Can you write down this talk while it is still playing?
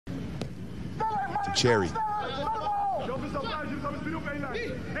Cherry.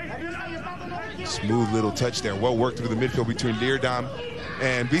 Smooth little touch there. Well worked through the midfield between Leerdam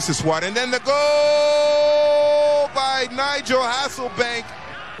and Biseswar. And then the goal by Nigel Hasselbank.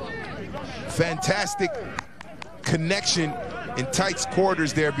 Fantastic connection in tight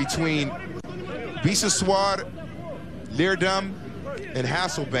quarters there between Biseswar, Leerdam, and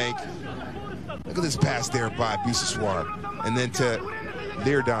Hasselbank. Look at this pass there by Biseswar. And then to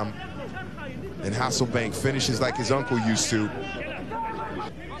Leerdam. And Hasselbank finishes like his uncle used to.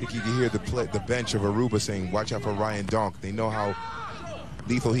 I think you can hear the bench of Aruba saying, watch out for Ryan Donk. They know how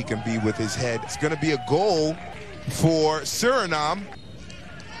lethal he can be with his head. It's going to be a goal for Suriname.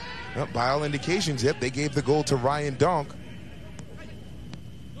 Well, by all indications, yep, they gave the goal to Ryan Donk.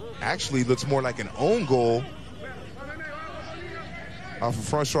 Actually, looks more like an own goal off of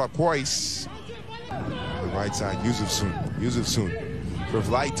Francois Quois. On the right side, Yusufsoon for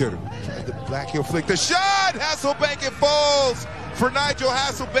Vleiter. Tried the black heel flick. The shot! Hasselbank, it falls for Nigel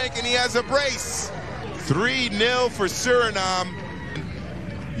Hasselbank, and he has a brace. 3-0 for Suriname.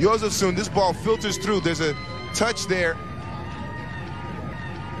 Yusufsoon, this ball filters through. There's a touch there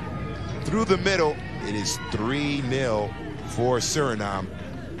through the middle. It is 3-0 for Suriname.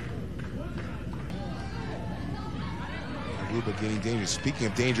 Aruba getting dangerous. Speaking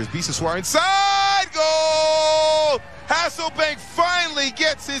of dangerous, Biseswar inside, goal! Hasselbank finally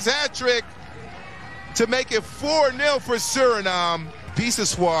gets his hat trick to make it 4-0 for Suriname.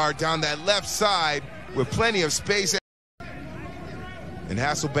 Biseswar down that left side with plenty of space. And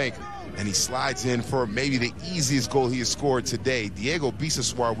Hasselbank, and he slides in for maybe the easiest goal he has scored today. Diego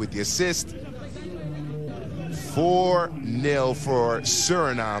Biseswar with the assist. 4-0 for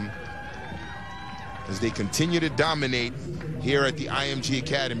Suriname as they continue to dominate here at the IMG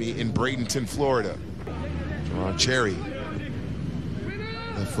Academy in Bradenton, Florida. Jerron Cherry,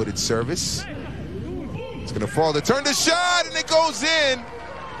 left-footed service. It's gonna fall, the turn, the shot, and it goes in.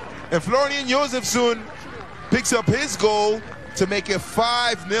 And Florian Yusufsoon picks up his goal to make it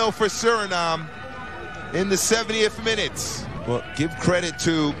 5-0 for Suriname in the 70th minute. Well, give credit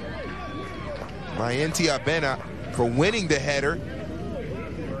to Mayenty Abena for winning the header.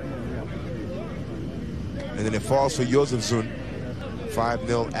 And then it falls for Yusufsoon.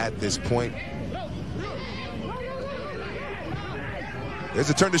 5-0 at this point. There's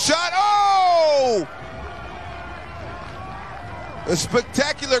a turn to shot. Oh! A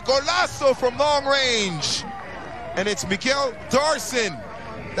spectacular golazo from long range. And it's Miguel Darson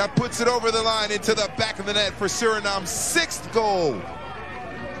that puts it over the line into the back of the net for Suriname's 6th goal.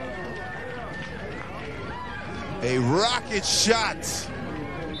 A rocket shot.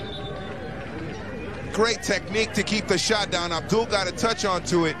 Great technique to keep the shot down. Abdul got a touch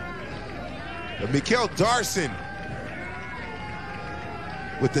onto it. But Miguel Darson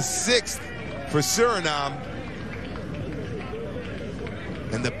with the 6th for Suriname.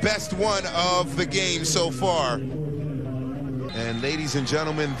 And the best one of the game so far. And ladies and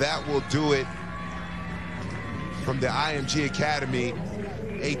gentlemen, that will do it from the IMG Academy.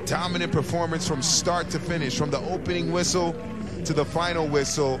 A dominant performance from start to finish, from the opening whistle to the final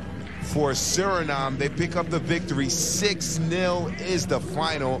whistle for Suriname. They pick up the victory. 6-0 is the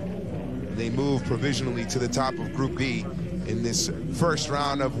final. They move provisionally to the top of Group B in this first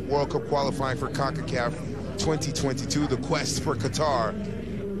round of World Cup qualifying for CONCACAF 2022, the quest for Qatar.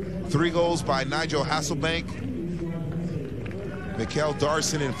 3 goals by Nigel Hasselbank, Mikael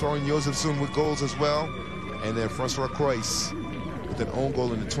Darson and Florian Yusufsoon with goals as well, and then Francois Quois with an own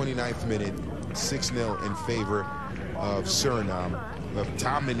goal in the 29th minute, 6-0 in favor of Suriname, who have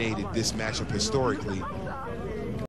dominated this matchup historically